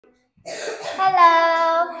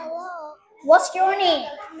Hello. Hello. What's your name?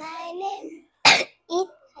 My name is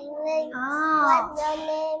Linh. Oh, What's your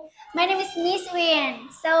name? my name is Miss Wien.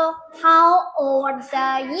 So, how old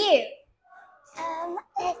are you?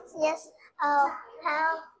 8 years old.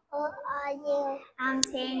 How old are you? I'm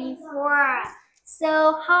 24.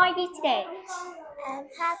 So, how are you today? I'm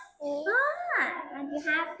happy. Are you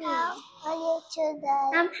happy? How are you today?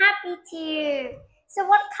 I'm happy too. So,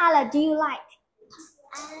 what color do you like?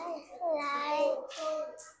 I like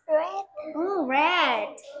red. Oh, red.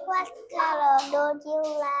 What color do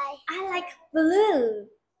you like? I like blue.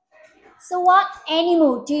 So, what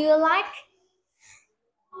animal do you like?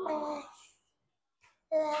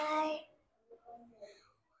 Like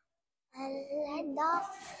I like dog.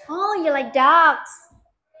 Oh, you like dogs.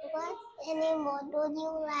 What animal do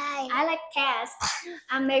you like? I like cats.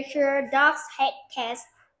 I make sure dogs hate cats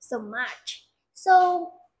so much.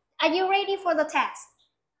 So, are you ready for the test?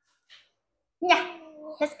 Yeah,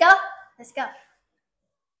 let's go. Let's go.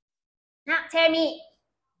 Now, tell me,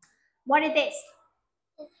 what is this?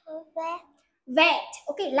 Vet. Vet.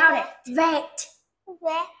 Okay, louder. Vet.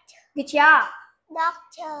 Vet. Good job.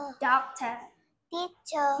 Doctor. Doctor.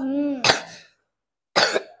 Teacher.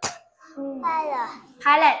 Pilot.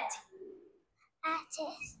 Pilot.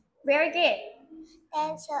 Artist. Very good.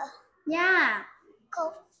 Dancer. Yeah.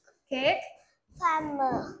 Cook. Good.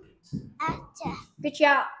 Farmer. Actor. Good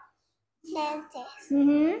job. Dentist.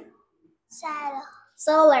 Sailor.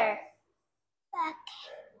 Solar.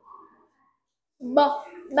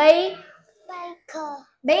 Baker. Baker.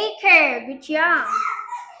 Baker. Good job.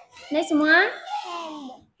 Next one.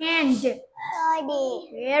 Hand. Hand. Body.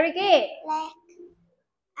 Very good. Leg.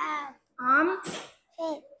 Arm. Arm.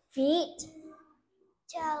 Feet. Feet.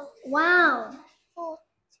 Toe. Wow. Foot.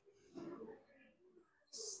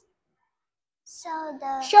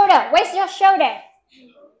 Shoulder. Shoulder. Where's your shoulder?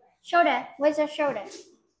 Shoulder. Where's your shoulder?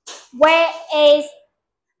 Where is?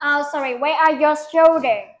 Oh, sorry. Where are your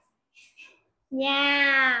shoulder?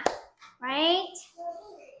 Yeah. Right.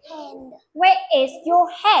 Hand. Where is your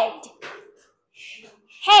head?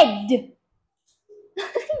 Head.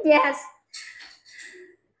 Yes.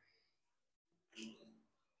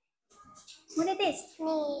 What is this?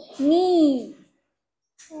 Knee. Knee.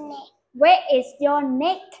 Neck. Where is your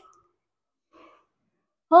neck?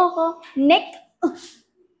 Neck.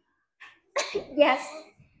 Yes.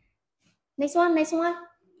 Next one. Next one.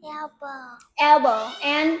 Elbow. Elbow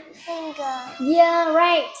and Finger. yeah,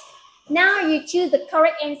 right. Now you choose the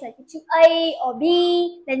correct answer. You choose A or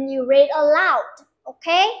B, then you read aloud.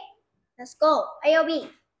 Okay? Let's go. A or B?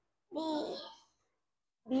 B.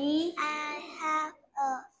 B. I have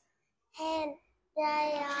a hand. They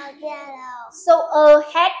are yellow. So a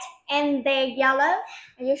hat and they're yellow.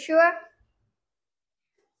 Are you sure?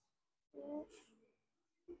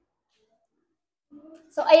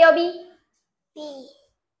 So A or B? B.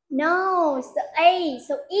 No, it's the A.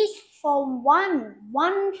 So each for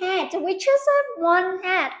one hat. So we just have one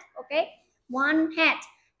hat. Okay? One hat.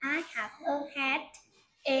 I have a hat.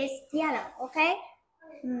 It's yellow. Okay?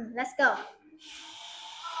 Let's go.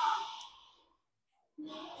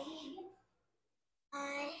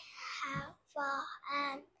 I have four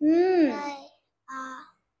hands. Hmm. They are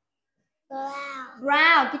brown.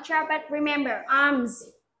 Brown. Good job, but remember arms.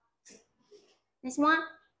 Next one.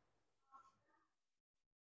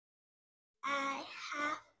 I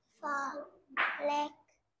have four legs.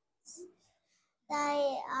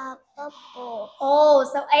 They are purple. Oh,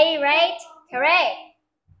 so A, right? Correct.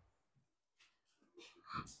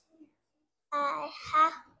 I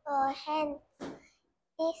have a hand.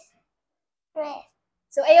 It's red.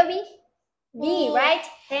 So A or B? B, B. right?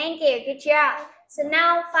 Thank you. Good job. So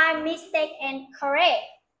now 5 mistake and correct.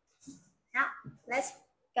 Now let's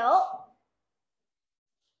go.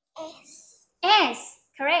 S. S,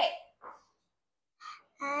 correct.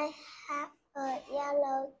 I have a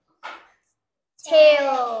yellow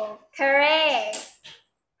Tail, correct.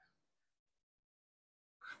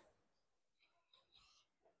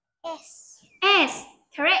 S. S,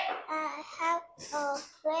 correct. I have a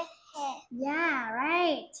red hair. Yeah,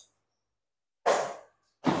 right.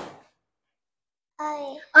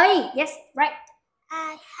 A. Yes, right.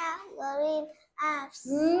 I have green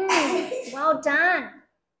arms. Well done.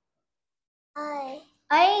 A.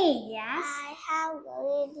 Yes. I have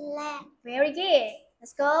green legs. Very good.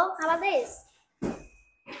 Let's go. How about this?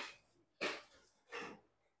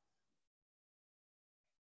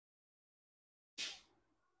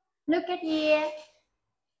 Look at here.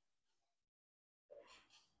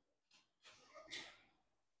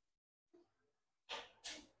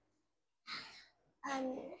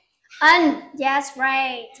 Yes,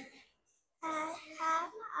 right. I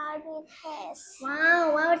have with hairs.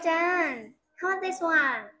 Wow, well done. How about this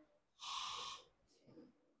one?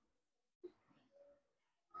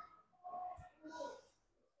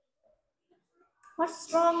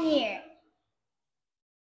 What's wrong here?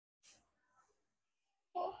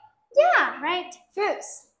 Yeah, right.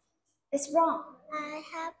 Fruits. It's wrong. I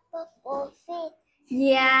have purple feet.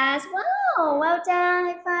 Yes. Wow, well done.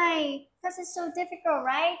 High five. Because it's so difficult,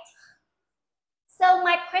 right? So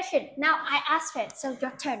my question, now I asked it, so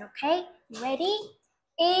your turn, okay? You ready?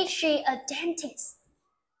 Is she a dentist?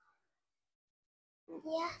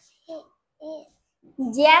 Yes, he is.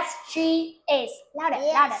 Yes, she is. Louder, louder.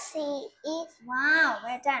 Yes, he is. Wow,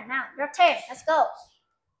 well done. Now your turn. Let's go.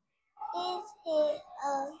 Is he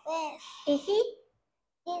a vet? Is he?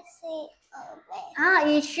 Is he a vet? Ah,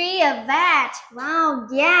 is she a vet? Wow,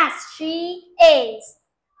 yes, she is.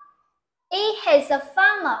 He is a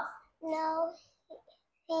farmer. No,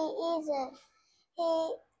 he isn't.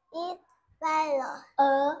 He is baller. A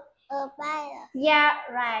baller. Yeah,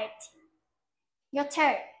 right. Your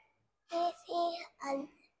turn. Is he an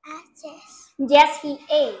artist? Yes, he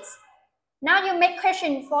is. Now you make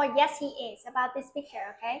question for yes, he is about this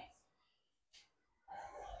picture, okay?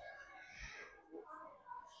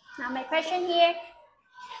 Now my question here.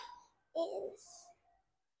 Is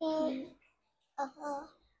he a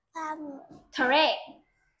farmer? Correct.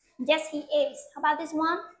 Yes, he is. How about this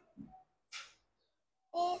one?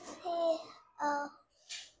 Is he a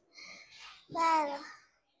baller?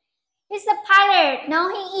 He's a pilot. No,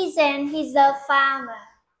 he isn't. He's a farmer.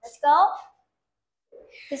 Let's go.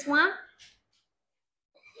 This one.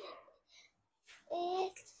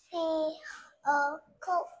 Is he a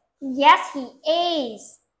cook? Yes, he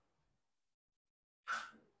is.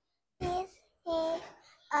 Is he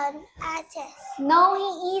an artist? No,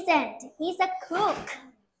 he isn't. He's a cook.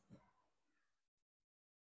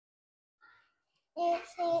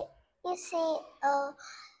 Is he a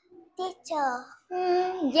teacher?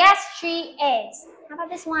 Yes, she is. How about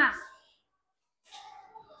this one?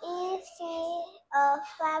 Is she a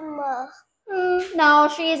farmer? No,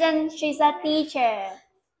 she isn't. She's a teacher.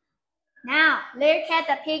 Now, look at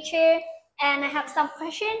the picture and I have some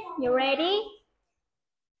questions. You ready?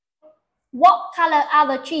 What color are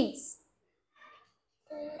the trees?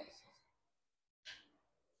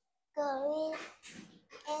 Green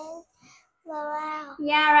and brown.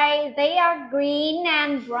 Yeah, right. They are green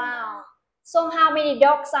and brown. So how many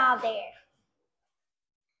dogs are there?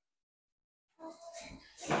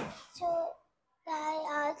 There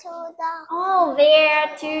are two dogs. Oh, there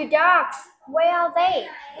are two dogs. Where are they?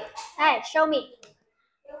 Hey, show me.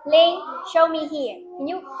 Linh, show me here. Can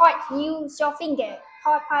you point, use your finger.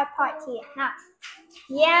 Point here. Now.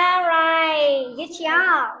 Yeah, right. Good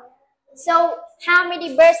job. So, how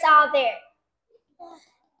many birds are there?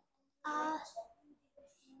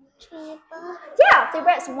 Three birds. Yeah, three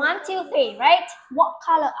birds. 1, 2, 3, right? What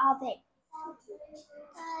color are they?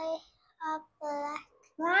 They are black.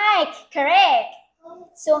 Right, correct.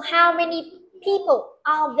 So, how many people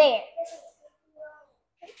are there?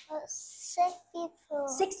 6 people.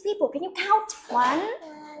 6 people. Can you count? 1,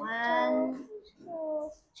 1, 2,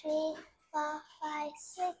 3, 4, 5,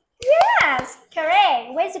 6. Yes,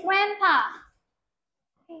 correct. Where's Grandpa?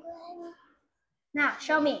 Now,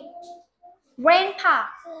 show me. Grandpa.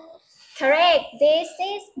 Correct. This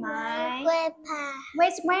is my Grandpa.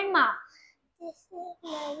 Where's Grandma? This is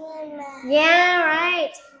my grandma. Yeah,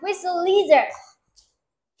 right. Where's the lizard?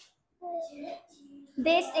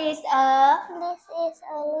 This is a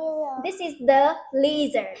lizard. This is the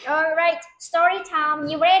lizard. All right. Story time.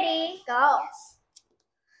 You ready? Go.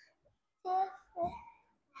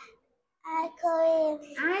 Ice cream.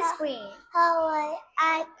 Ice cream. Hawaii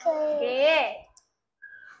ice cream. Good.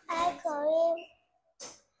 Ice cream.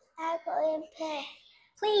 Ice cream pen.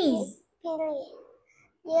 Please. Please.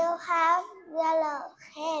 You have yellow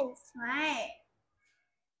hands. Right.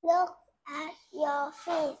 Look at your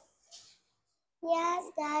feet. Yes,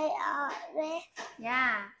 they are red.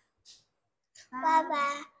 Yeah. Baba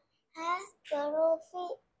has blue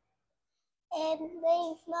feet and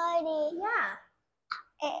big body. Yeah.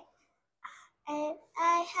 And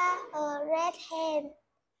I have a red hand.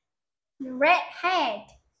 Red head.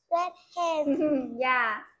 Red hand.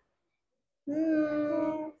 Yeah.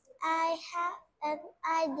 I have an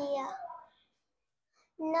idea.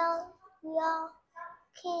 Now you're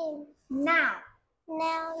clean. Now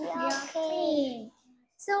You're clean. clean.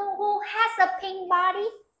 So who has a pink body?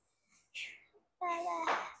 Baba.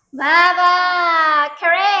 Baba.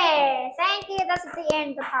 Correct. Thank you. That's the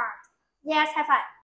end of the part. Yes, high five.